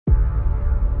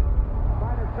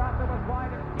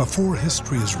Before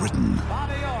history is written,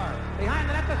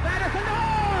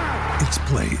 it's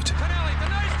played.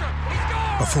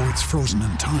 Before it's frozen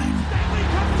in time,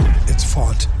 it's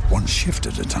fought one shift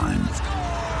at a time.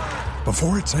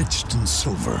 Before it's etched in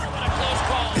silver,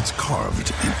 it's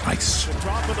carved in ice.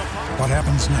 What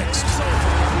happens next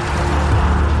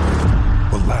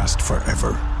will last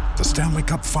forever. The Stanley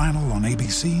Cup Final on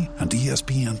ABC and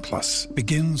ESPN Plus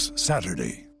begins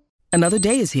Saturday. Another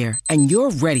day is here, and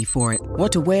you're ready for it.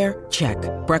 What to wear? Check.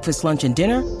 Breakfast, lunch, and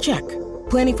dinner? Check.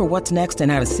 Planning for what's next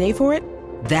and how to save for it?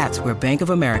 That's where Bank of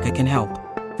America can help.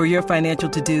 For your financial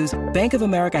to-dos, Bank of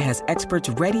America has experts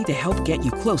ready to help get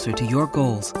you closer to your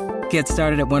goals. Get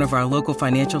started at one of our local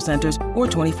financial centers or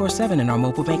 24/7 in our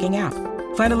mobile banking app.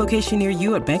 Find a location near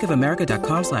you at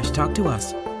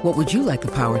bankofamerica.com/talktous. What would you like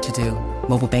the power to do?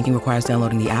 Mobile banking requires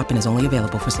downloading the app and is only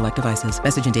available for select devices.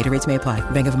 Message and data rates may apply.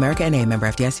 Bank of America NA, member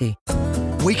FDIC.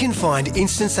 We can find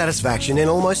instant satisfaction in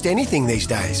almost anything these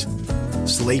days.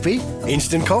 Sleepy?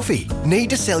 Instant coffee. Need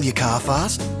to sell your car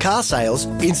fast? Car sales,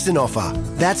 instant offer.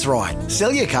 That's right.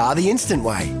 Sell your car the instant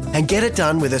way and get it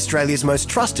done with Australia's most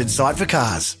trusted site for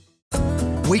cars.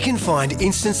 We can find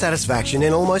instant satisfaction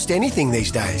in almost anything these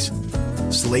days.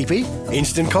 Sleepy?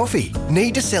 Instant coffee.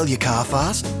 Need to sell your car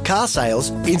fast? Car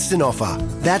sales, instant offer.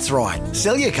 That's right.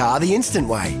 Sell your car the instant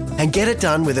way and get it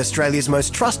done with Australia's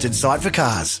most trusted site for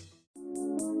cars.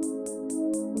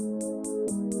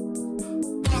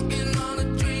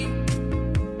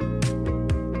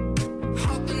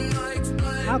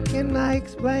 How can I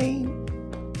explain?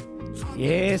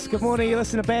 Yes, good morning. You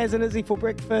listen to Baz and Izzy for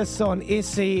breakfast on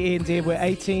SENZ. We're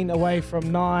 18 away from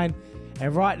 9.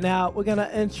 And right now, we're going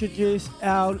to introduce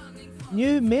our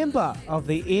new member of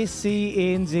the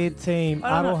SENZ team,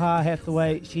 Aroha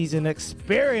Hathaway. She's an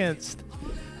experienced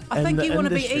I think you want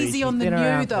to be industry. easy on She's the been new,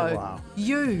 around for a though. while.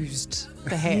 Used,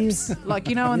 perhaps. Like,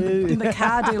 you know, in the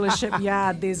car dealership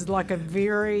yard, there's like a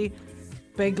very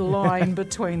big line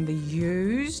between the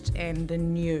used and the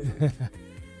new.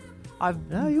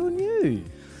 No, you're new.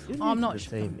 I'm not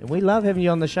sure. And we love having you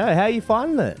on the show. How are you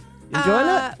finding it? Enjoying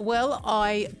it? Well,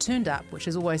 I turned up, which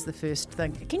is always the first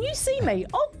thing. Can you see me?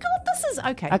 Oh God, this is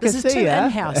okay. I This can is see too ya.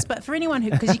 in-house, but for anyone who,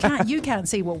 because you can't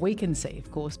see what we can see, of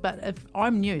course. But if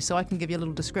I'm new, so I can give you a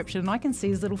little description, and I can see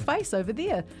his little face over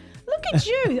there. Look at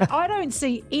you! I don't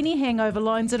see any hangover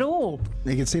lines at all.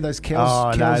 You can see those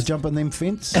cows jumping them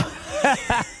fence.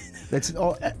 That's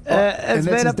and that's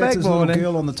been a big his little morning.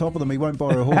 girl on the top of them. He won't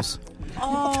borrow a horse.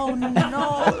 Oh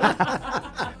no!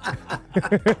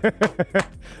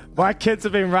 My kids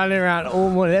have been running around all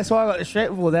morning. That's why I got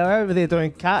distracted for. They were over there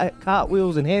doing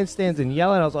cartwheels and handstands and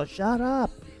yelling. I was like, shut up.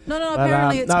 No. But,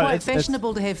 Apparently, it's no, quite it's-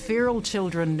 fashionable to have feral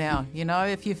children now. You know,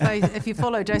 if you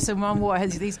follow Jason Momoa,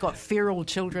 he's got feral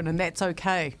children, and that's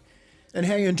okay. And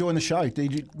how are you enjoying the show? What do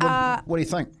you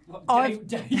think?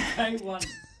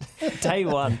 Day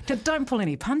one. Don't pull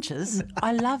any punches.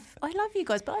 I love you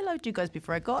guys, but I loved you guys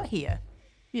before I got here.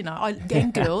 You know,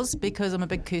 and girls, because I'm a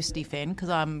big Kirsty fan, because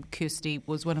Kirsty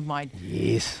was one of my...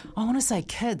 Yes. I want to say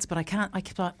kids, but I can't. I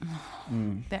keep like,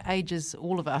 that ages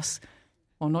all of us.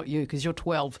 Well, not you, because you're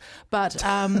 12. But...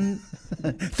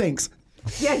 Thanks.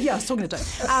 Yeah, I was talking to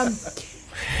Dave.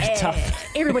 Tough.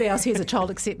 Everybody else here's a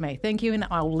child except me. Thank you, and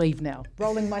I'll leave now.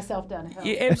 Rolling myself down a hill.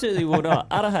 You absolutely will not.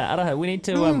 Araha, we need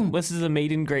to. This is a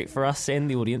meet and greet for us and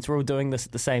the audience. We're all doing this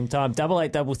at the same time.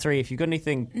 8833. If you've got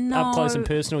anything up close and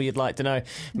personal you'd like to know,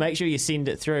 make sure you send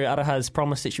it through. Araha's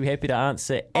promised that she's happy to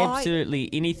answer absolutely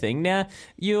anything. Now,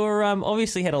 you're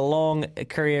obviously had a long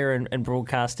career in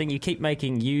broadcasting. You keep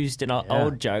making used and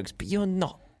old jokes, but you're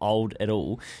not old at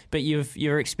all, but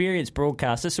you're experienced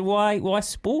broadcaster. So why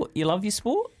sport? You love your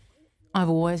sport? I've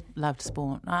always loved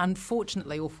sport.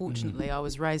 Unfortunately or fortunately, I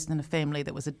was raised in a family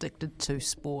that was addicted to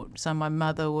sport. So my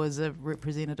mother was a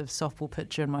representative softball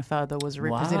pitcher and my father was a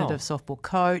representative softball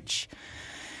coach.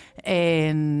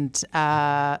 And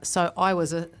so I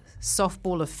was a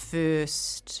softballer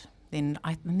first, then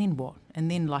what? And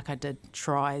then I did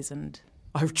tries, and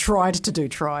I tried to do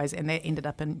tries, and that ended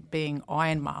up in being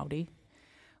Iron Māori,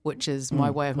 which is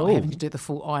my way of not having to do the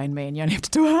full Iron Man. You only have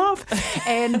to do half.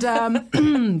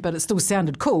 And but it still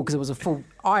sounded cool because it was a full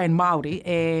Iron Māori,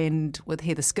 and with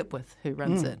Heather Skipworth, who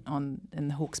runs it in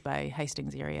the Hawke's Bay,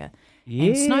 Hastings area. Yeah.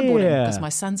 And snowboarding, because my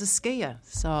son's a skier.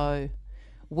 So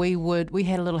we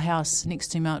had a little house next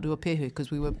to Mount Ruapehu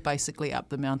because we were basically up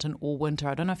the mountain all winter.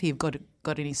 I don't know if he got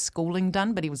any schooling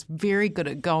done, but he was very good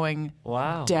at going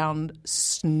down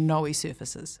snowy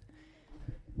surfaces.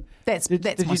 That's Did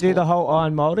my you do sport. the whole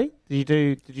Iron Māori?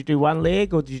 Did you do one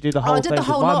leg, or did you do the whole I did thing? the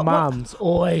whole My lot. mum's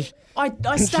always. I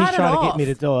She's started trying off. to get me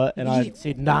to do it, and I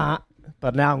said nah.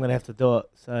 But now I'm going to have to do it,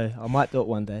 so I might do it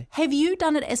one day. Have you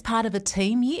done it as part of a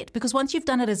team yet? Because once you've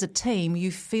done it as a team,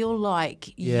 you feel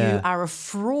like you are a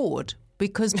fraud.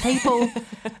 Because people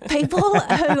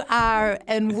who are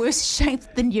in worse shape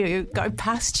than you go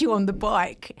past you on the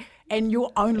bike, and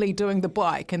you're only doing the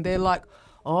bike, and they're like,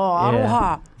 "Oh,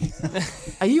 Aroha,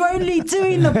 are you only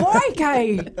doing the bike,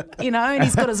 eh?" You know, and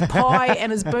he's got his pie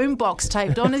and his boombox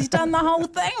taped on. He's done the whole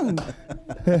thing.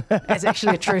 That's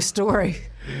actually a true story.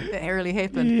 That really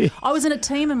happened. Yeah. I was in a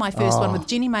team in my first one with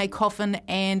Jenny May Coffin,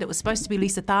 and it was supposed to be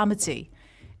Lisa Thamati.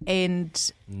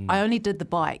 And I only did the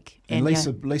bike. And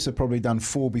Lisa probably done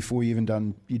 4 before you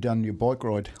done your bike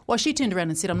ride. Well, she turned around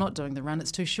and said, "I'm not doing the run,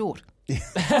 it's too short." In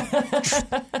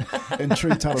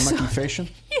true Taranaki fashion.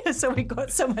 Yeah, so we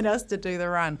got someone else to do the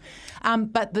run.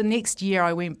 But the next year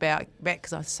I went back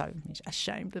because I was so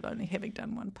ashamed of only having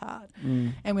done one part,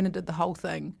 and went and did the whole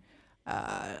thing.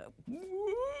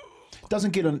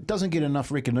 Doesn't get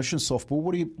enough recognition, softball.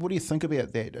 What do you think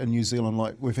about that in New Zealand?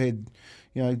 Like we've had,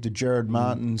 the Jared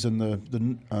Martins and the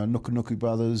Nuku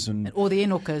brothers or the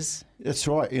Enokas. That's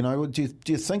right. Do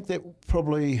you think that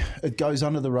probably it goes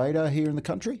under the radar here in the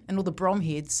country? And all the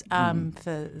Bromheads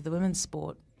for the women's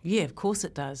sport. Yeah, of course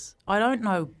it does. I don't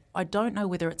know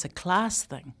whether it's a class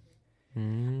thing.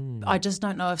 I just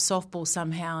don't know if softball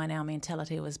somehow in our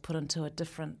mentality was put into a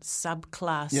different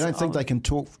subclass. You don't think they can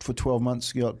talk for 12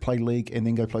 months, play league and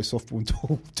then go play softball and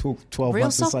talk 12 Real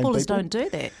months the same people? Real softballers don't do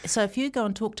that. So if you go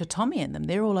and talk to Tommy and them,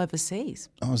 they're all overseas.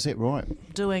 Oh, is that right?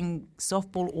 Doing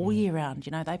softball all year round.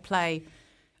 They play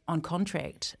on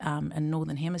contract in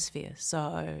Northern Hemisphere. So,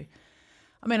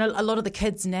 I mean, a lot of the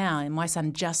kids now, and my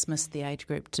son just missed the age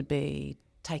group to be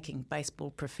taking baseball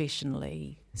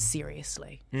professionally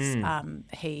seriously.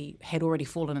 He had already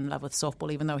fallen in love with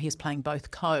softball, even though he was playing both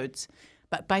codes.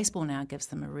 But baseball now gives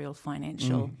them a real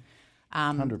financial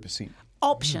 100%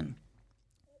 option.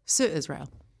 Sir Israel.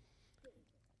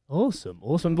 Awesome.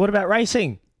 What about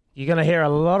racing? You're going to hear a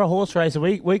lot of horse racing.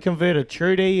 We converted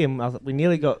Trudy, and we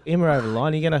nearly got Emma over the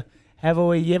line. You're going to have a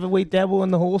wee dabble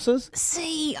in the horses?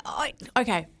 See,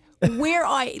 okay. Where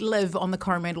I live on the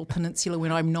Coromandel Peninsula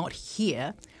when I'm not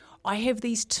here, I have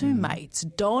these two mates,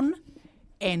 Don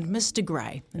and Mr.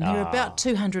 Gray, and they're about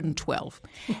 212.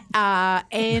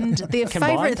 And their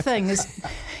favourite thing is...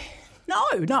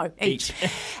 No, each.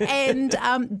 And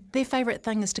their favourite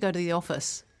thing is to go to the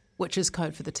office, which is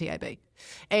code for the TAB.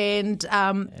 And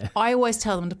I always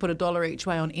tell them to put $1 each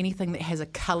way on anything that has a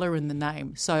colour in the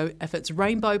name. So if it's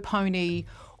Rainbow Pony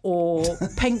or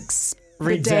Pink's...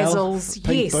 Bedazzles,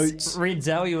 Pink boots. Red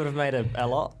Zell, you would have made a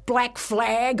lot. Black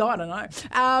Flag, I don't know.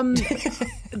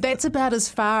 That's about as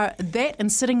far, that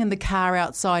and sitting in the car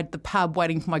outside the pub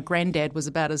waiting for my granddad was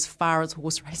about as far as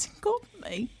horse racing got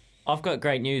me. I've got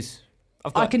great news.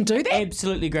 I can do that?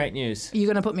 Absolutely great news. You're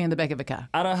going to put me in the back of a car?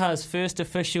 Araha's first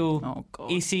official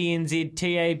SENZ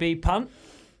TAB punt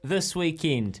this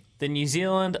weekend. The New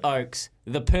Zealand Oaks,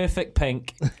 the perfect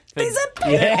pink. There's a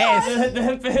pink one!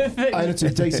 The perfect. And it's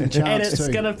a decent chance and it's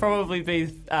going to probably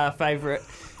be our favourite.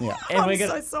 Yeah. I'm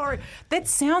so sorry. That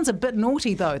sounds a bit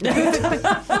naughty, though.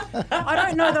 I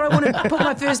don't know that I want to put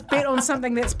my first bet on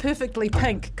something that's perfectly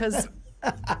pink, because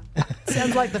it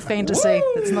sounds like the fantasy.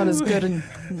 It's not as good in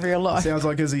real life. Sounds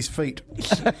like Izzy's feet.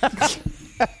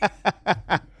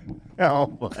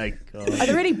 Oh my God! Are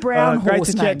there any brown horse names? Great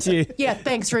to chat to you. Yeah,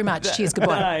 thanks very much. Cheers,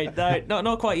 goodbye. No,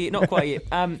 not quite yet.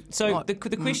 So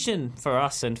the question for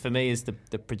us and for me as the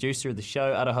producer of the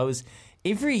show, Araha, is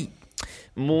every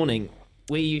morning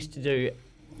we used to do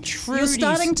Trudy's... You're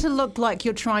starting to look like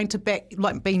you're trying to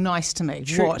be nice to me.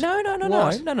 What?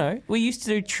 No. We used to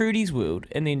do Trudy's World,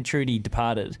 and then Trudy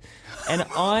departed, and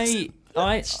we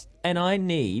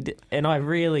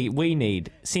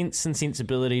need sense and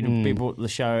sensibility to be brought to the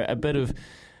show. A bit of,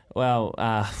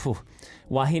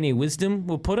 wahine wisdom,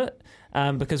 we'll put it,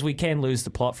 because we can lose the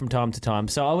plot from time to time.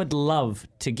 So I would love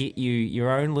to get you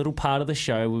your own little part of the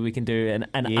show where we can do an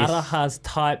Araha's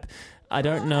type. I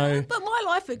don't know. But my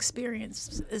life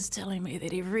experience is telling me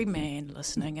that every man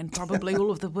listening, and probably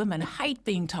all of the women, hate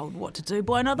being told what to do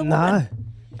by another woman.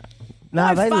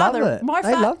 No, they love it.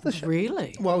 They love the show.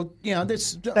 Really? Well,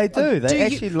 that's... They do. They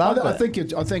actually love it. I think,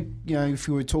 if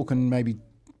you were talking maybe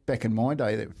back in my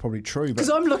day, that was probably true. Because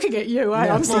I'm looking at you,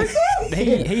 eh? I'm so...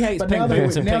 He hates pink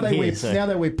boots and pink hair. Now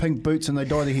they wear pink boots and they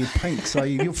dye their hair pink, so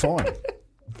you're fine.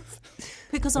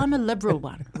 Because I'm a liberal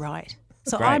one, right?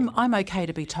 So Great. I'm okay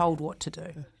to be told what to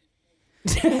do.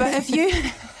 But if you...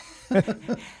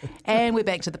 And we're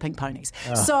back to the pink ponies.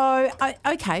 So,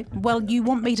 okay, well, you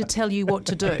want me to tell you what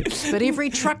to do. But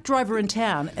every truck driver in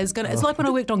town is going to... It's like when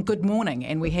I worked on Good Morning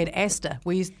and we had Asta.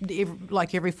 We used,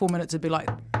 every 4 minutes it'd be like,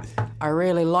 I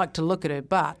really like to look at her,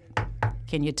 but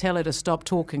can you tell her to stop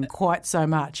talking quite so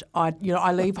much? I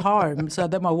leave home so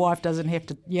that my wife doesn't have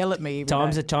to yell at me.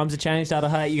 Times have changed,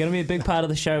 Araha. You're going to be a big part of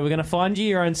the show. We're going to find you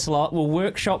your own slot. We'll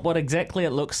workshop what exactly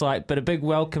it looks like, but a big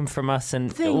welcome from us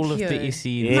and all of the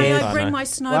SE. May I bring my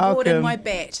snowboard and my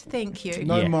bat? Thank you.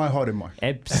 No mai, haere mai.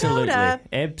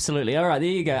 Absolutely. All right, there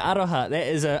you go. Aroha, that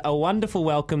is a wonderful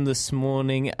welcome this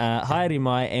morning. Haere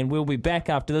mai, and we'll be back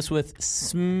after this with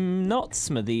not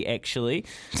Smithy, actually.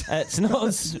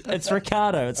 It's Ricardo.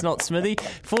 It's not Smithy.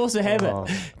 Force of Habit.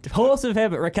 Horse of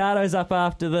Habit. Ricardo's up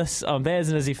after this on Baz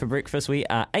and Izzy for breakfast. We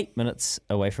are 8 minutes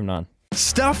away from 9.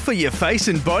 Stuff for your face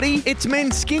and body? It's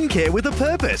men's skincare with a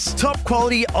purpose. Top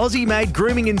quality Aussie-made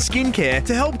grooming and skincare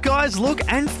to help guys look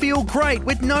and feel great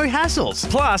with no hassles.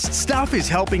 Plus, Stuff is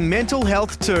helping mental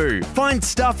health too. Find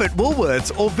Stuff at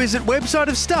Woolworths or visit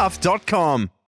websiteofstuff.com.